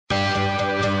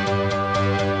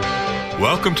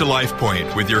Welcome to Life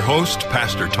Point with your host,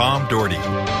 Pastor Tom Dougherty.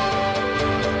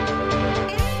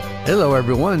 Hello,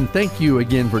 everyone. Thank you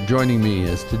again for joining me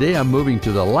as today I'm moving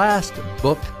to the last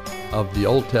book of the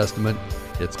Old Testament.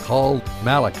 It's called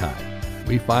Malachi.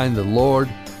 We find the Lord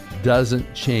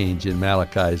doesn't change in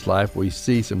Malachi's life. We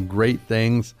see some great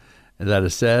things that are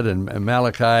said, and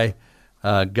Malachi,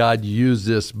 God used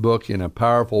this book in a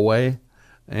powerful way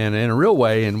and in a real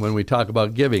way. And when we talk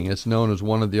about giving, it's known as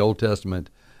one of the Old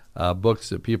Testament books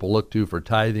that people look to for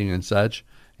tithing and such,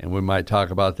 and we might talk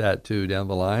about that too down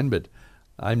the line. But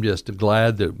I'm just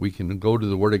glad that we can go to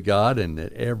the Word of God, and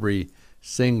that every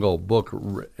single book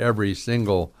written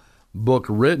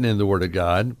in the Word of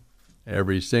God,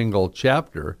 every single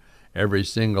chapter,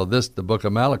 the book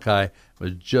of Malachi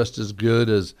was just as good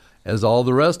as all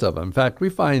the rest of them. In fact, we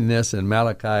find this in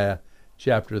Malachi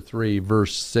chapter 3,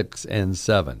 verse 6 and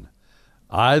 7.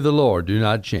 I, the Lord, do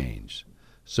not change.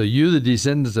 So you, the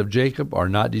descendants of Jacob, are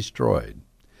not destroyed.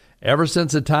 Ever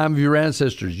since the time of your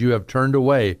ancestors, you have turned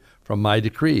away from my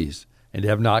decrees and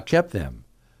have not kept them.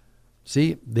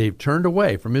 See, they've turned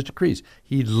away from his decrees.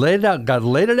 He laid it out, God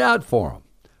laid it out for them,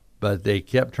 but they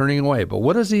kept turning away. But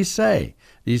what does he say?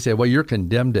 He said, well, you're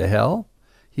condemned to hell?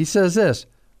 He says this,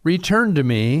 return to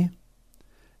me,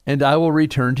 and I will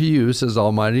return to you, says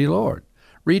Almighty Lord.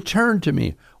 Return to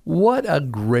me. What a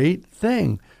great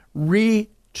thing.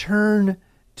 Return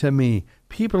to me.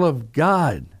 People of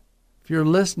God, if you're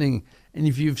listening and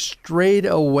if you've strayed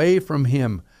away from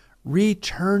him,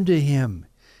 return to him.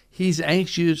 He's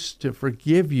anxious to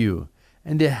forgive you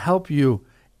and to help you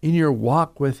in your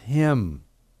walk with him.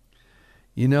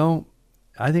 You know,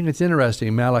 I think it's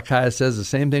interesting. Malachi says the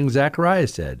same thing Zechariah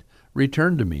said.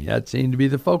 Return to me. That seemed to be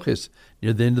the focus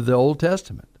near the end of the Old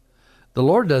Testament. The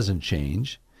Lord doesn't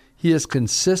change. He is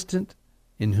consistent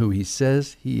in who he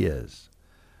says he is.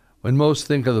 When most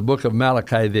think of the book of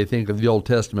Malachi, they think of the Old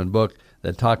Testament book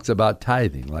that talks about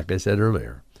tithing, like I said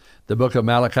earlier. The book of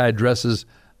Malachi addresses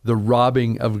the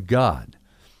robbing of God.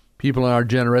 People in our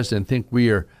generation think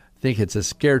it's a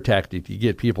scare tactic to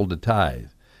get people to tithe.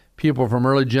 People from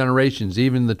early generations,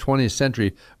 even in the 20th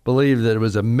century, believed that it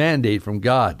was a mandate from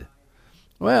God.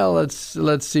 Well,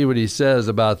 let's see what he says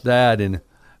about that in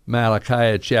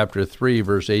Malachi chapter 3,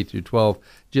 verse 8 through 12,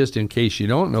 just in case you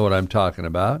don't know what I'm talking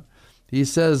about. He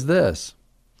says this.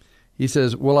 He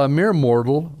says, will a mere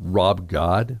mortal rob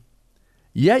God?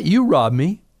 Yet you rob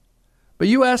me. But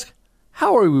you ask,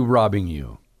 how are we robbing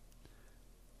you?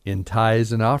 In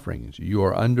tithes and offerings. You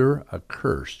are under a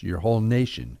curse, your whole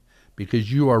nation,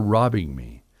 because you are robbing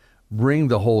me. Bring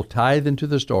the whole tithe into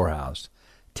the storehouse.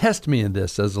 Test me in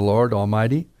this, says the Lord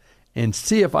Almighty, and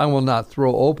see if I will not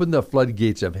throw open the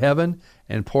floodgates of heaven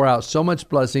and pour out so much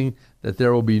blessing that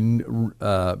there will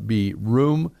be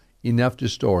room enough to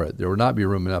store it. There will not be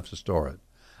room enough to store it.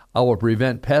 I will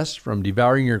prevent pests from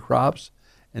devouring your crops,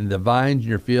 and the vines in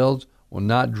your fields will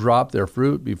not drop their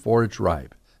fruit before it's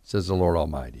ripe, says the Lord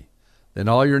Almighty. Then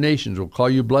all your nations will call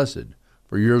you blessed,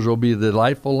 for yours will be the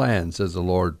delightful land, says the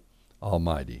Lord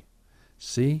Almighty.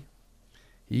 See,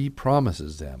 he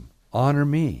promises them, honor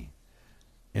me,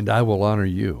 and I will honor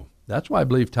you. That's why I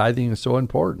believe tithing is so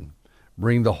important.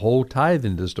 Bring the whole tithe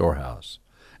into the storehouse.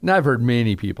 And I've heard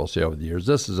many people say over the years,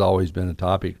 this has always been a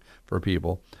topic for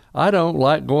people, I don't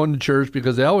like going to church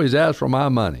because they always ask for my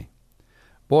money.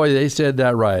 Boy, they said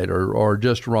that right or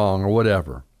just wrong or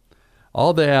whatever.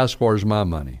 All they ask for is my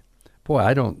money. Boy,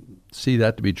 I don't see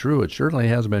that to be true. It certainly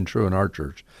hasn't been true in our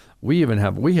church. We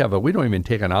don't even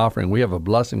take an offering. We have a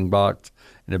blessing box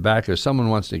in the back. If someone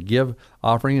wants to give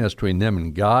offering, that's between them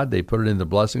and God. They put it in the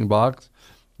blessing box,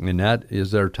 and that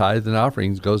is their tithe and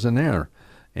offerings goes in there.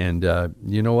 And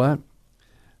you know what?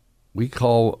 We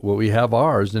call what we have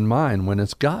ours in mind when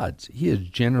it's God's. He has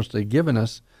generously given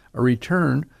us a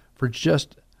return for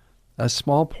just a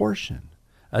small portion.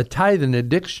 A tithe in a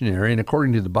dictionary, and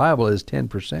according to the Bible, is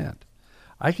 10%.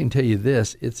 I can tell you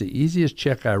this, it's the easiest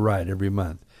check I write every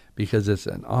month because it's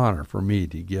an honor for me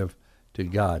to give to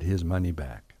God his money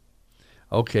back.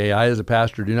 Okay, I as a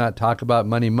pastor do not talk about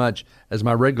money much, as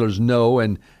my regulars know,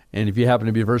 and if you happen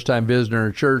to be a first-time visitor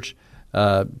in a church,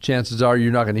 chances are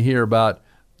you're not going to hear about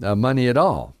money at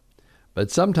all. But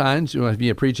sometimes, when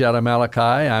you preach out of Malachi,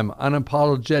 I'm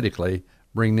unapologetically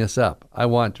bring this up. I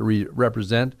want to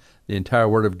represent the entire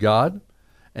Word of God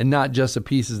and not just the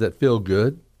pieces that feel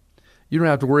good. You don't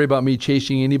have to worry about me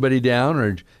chasing anybody down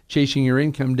or chasing your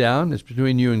income down. It's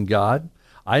between you and God.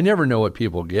 I never know what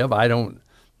people give. I don't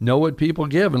know what people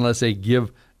give unless they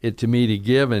give it to me to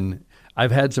give. And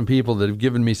I've had some people that have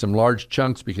given me some large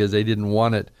chunks because they didn't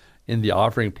want it in the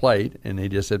offering plate. And they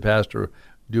just said, Pastor,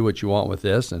 do what you want with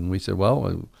this. And we said, well,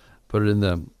 we'll put it in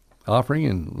the offering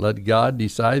and let God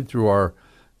decide through our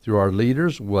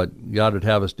leaders what God would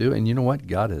have us do. And you know what?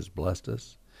 God has blessed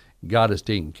us. God has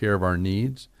taken care of our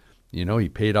needs. You know, he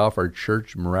paid off our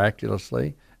church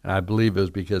miraculously, and I believe it was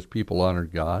because people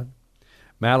honored God.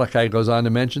 Malachi goes on to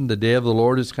mention the day of the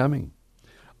Lord is coming.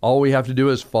 All we have to do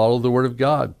is follow the word of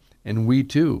God, and we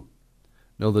too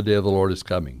know the day of the Lord is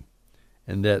coming,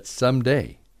 and that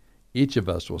someday each of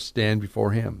us will stand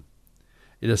before him.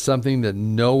 It is something that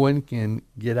no one can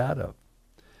get out of.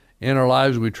 In our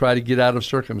lives, we try to get out of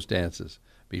circumstances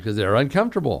because they're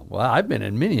uncomfortable. Well, I've been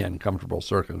in many uncomfortable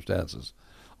circumstances,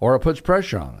 or it puts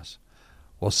pressure on us.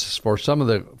 Well, for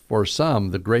some,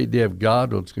 the great day of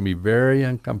God, it's going to be very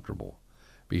uncomfortable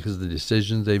because of the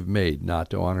decisions they've made not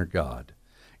to honor God.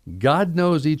 God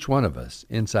knows each one of us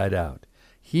inside out.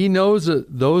 He knows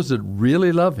those that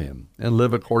really love him and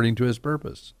live according to his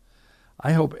purpose.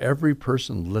 I hope every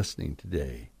person listening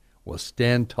today will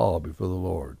stand tall before the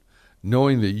Lord,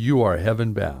 knowing that you are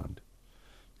heaven-bound.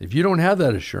 If you don't have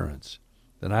that assurance,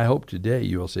 then I hope today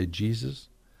you will say, Jesus,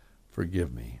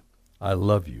 forgive me. I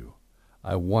love you.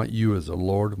 I want you as the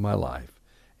Lord of my life.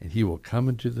 And he will come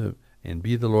and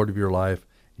be the Lord of your life.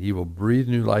 He will breathe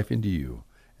new life into you.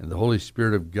 And the Holy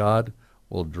Spirit of God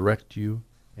will direct you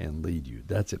and lead you.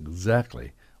 That's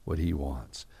exactly what he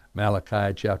wants.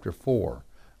 Malachi chapter 4,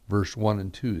 verse 1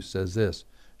 and 2 says this,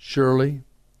 surely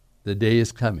the day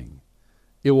is coming.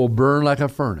 It will burn like a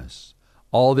furnace.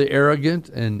 All the arrogant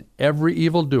and every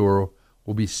evildoer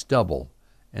will be stubble,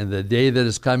 and the day that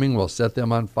is coming will set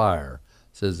them on fire,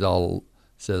 says the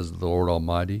Lord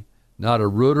Almighty. Not a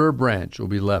root or a branch will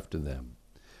be left of them.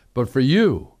 But for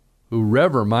you who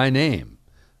rever my name,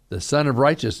 the Son of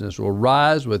Righteousness will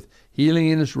rise with healing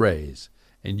in his rays,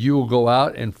 and you will go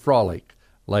out and frolic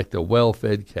like the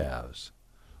well-fed calves.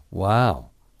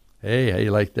 Wow. Hey, how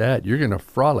you like that? You're going to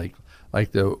frolic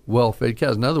like the well-fed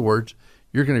calves. In other words,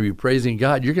 you're going to be praising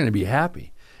God. You're going to be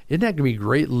happy. Isn't that going to be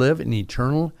great? Live in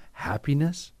eternal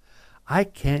happiness? I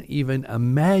can't even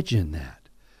imagine that.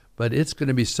 But it's going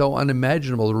to be so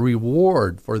unimaginable. The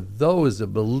reward for those that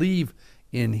believe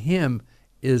in him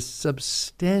is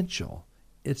substantial.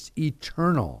 It's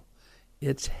eternal.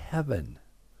 It's heaven.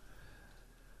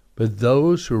 But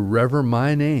those who rever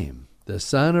my name, the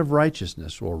Son of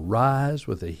Righteousness, will rise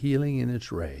with a healing in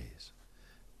its rays,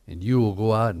 and you will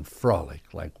go out and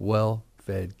frolic like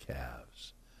well-fed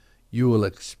calves. You will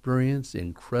experience the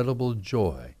incredible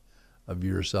joy of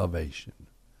your salvation.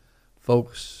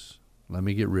 Folks, let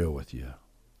me get real with you.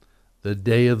 The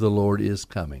day of the Lord is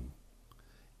coming.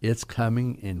 It's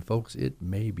coming, and folks, it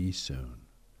may be soon.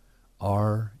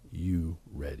 Are you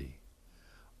ready?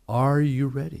 Are you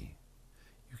ready?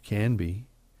 You can be.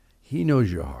 He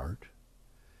knows your heart.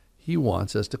 He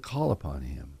wants us to call upon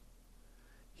him.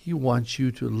 He wants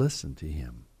you to listen to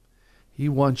him. He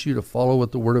wants you to follow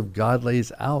what the Word of God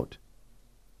lays out,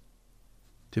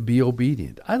 to be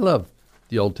obedient. I love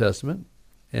the Old Testament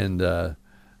and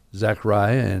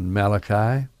Zechariah and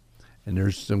Malachi, and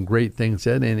there's some great things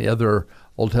said in the other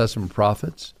Old Testament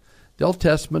prophets. The Old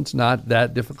Testament's not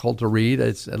that difficult to read.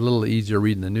 It's a little easier to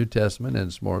read in the New Testament, and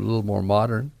it's a little more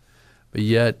modern. But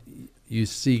yet, you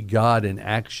see God in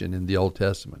action in the Old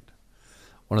Testament.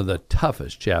 One of the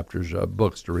toughest chapters of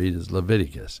books to read is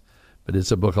Leviticus. But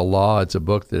it's a book of law. It's a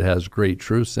book that has great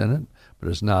truths in it, but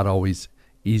it's not always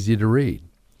easy to read.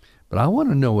 But I want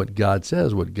to know what God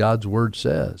says, what God's Word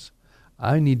says.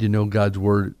 I need to know God's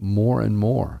Word more and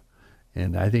more.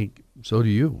 And I think so do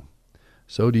you.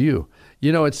 So do you.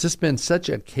 You know, it's just been such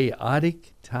a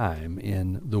chaotic time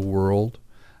in the world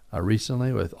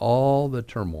recently with all the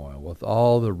turmoil, with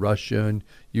all the Russia,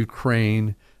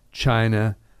 Ukraine,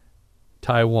 China,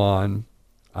 Taiwan,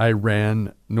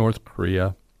 Iran, North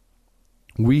Korea.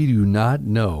 We do not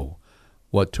know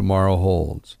what tomorrow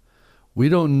holds. We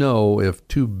don't know if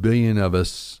 2 billion of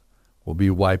us will be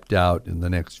wiped out in the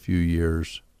next few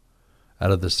years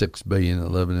out of the 6 billion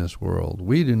that live in this world.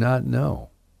 We do not know.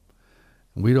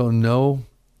 We don't know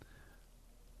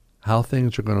how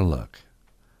things are going to look.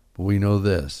 But we know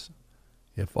this.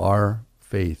 If our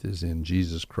faith is in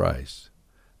Jesus Christ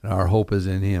and our hope is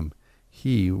in him,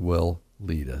 he will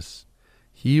lead us.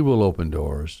 He will open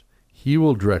doors. He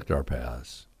will direct our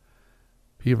paths.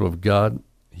 People of God,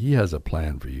 he has a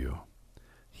plan for you.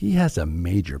 He has a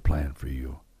major plan for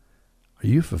you. Are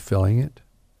you fulfilling it?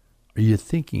 Are you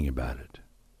thinking about it?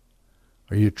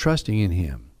 Are you trusting in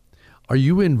him? Are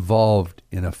you involved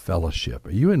in a fellowship?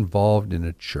 Are you involved in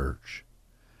a church?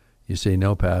 You say,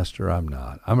 no, Pastor, I'm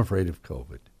not. I'm afraid of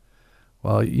COVID.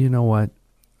 Well, you know what?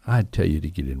 I'd tell you to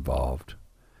get involved.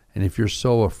 And if you're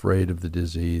so afraid of the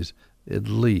disease, at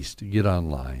least get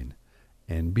online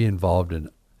and be involved in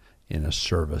in a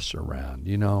service around.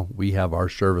 You know, we have our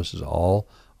services all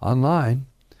online.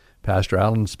 Pastor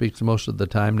Allen speaks most of the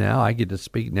time now. I get to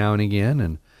speak now and again,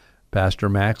 and Pastor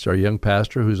Max, our young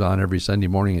pastor, who's on every Sunday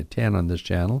morning at 10 on this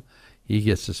channel, he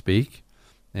gets to speak.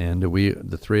 And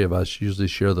the three of us usually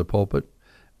share the pulpit,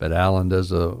 but Alan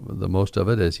does the most of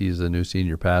it as he's the new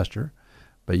senior pastor.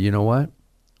 But you know what?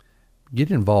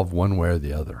 Get involved one way or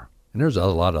the other. And there's a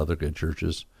lot of other good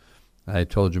churches. I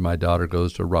told you my daughter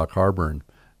goes to Rock Harbor,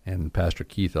 and Pastor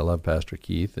Keith, I love Pastor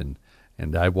Keith, and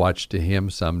I watched him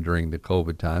some during the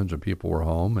COVID times when people were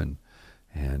home,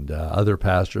 and other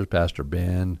pastors, Pastor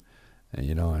Ben,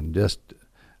 and just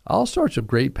all sorts of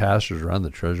great pastors around the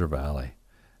Treasure Valley.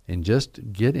 And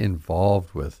just get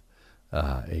involved with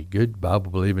a good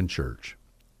Bible-believing church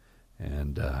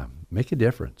and make a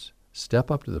difference.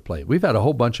 Step up to the plate. We've had a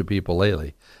whole bunch of people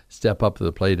lately step up to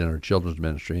the plate in our children's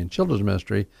ministry, and children's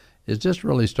ministry is just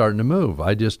really starting to move.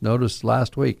 I just noticed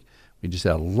last week we just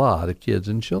had a lot of kids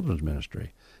in children's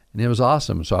ministry, and it was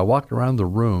awesome. So I walked around the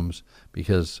rooms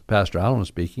because Pastor Allen was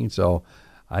speaking, so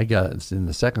I got in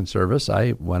the second service.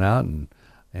 I went out and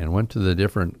went to the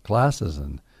different classes,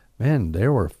 and man, they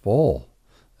were full.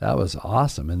 That was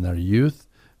awesome. And their youth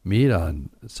meet on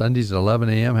Sundays at 11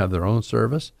 a.m., have their own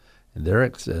service, and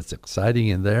it's exciting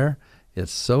in there.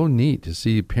 It's so neat to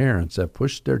see parents that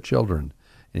push their children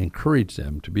and encourage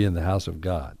them to be in the house of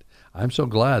God. I'm so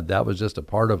glad that was just a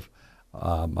part of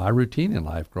my routine in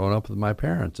life growing up with my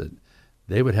parents, that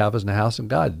they would have us in the house of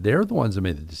God. They're the ones that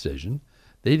made the decision.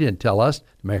 They didn't tell us to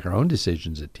make our own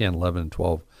decisions at 10, 11,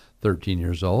 12, 13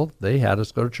 years old. They had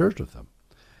us go to church with them.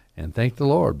 And thank the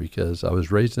Lord, because I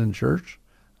was raised in church.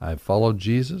 I followed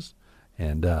Jesus,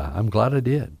 and I'm glad I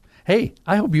did. Hey,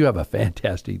 I hope you have a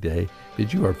fantastic day,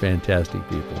 because you are fantastic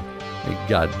people. May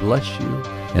God bless you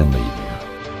and lead you.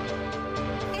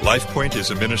 LifePoint is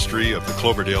a ministry of the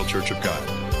Cloverdale Church of God.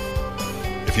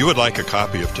 If you would like a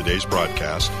copy of today's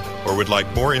broadcast or would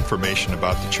like more information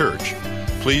about the church,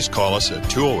 please call us at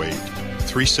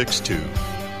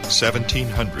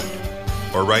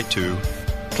 208-362-1700 or write to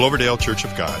Cloverdale Church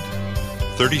of God,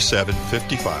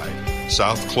 3755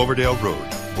 South Cloverdale Road,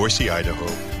 Boise, Idaho,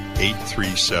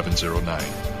 83709.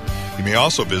 You may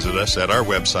also visit us at our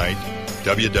website,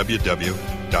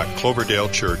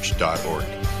 www.cloverdalechurch.org.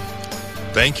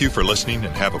 Thank you for listening,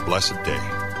 and have a blessed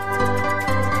day.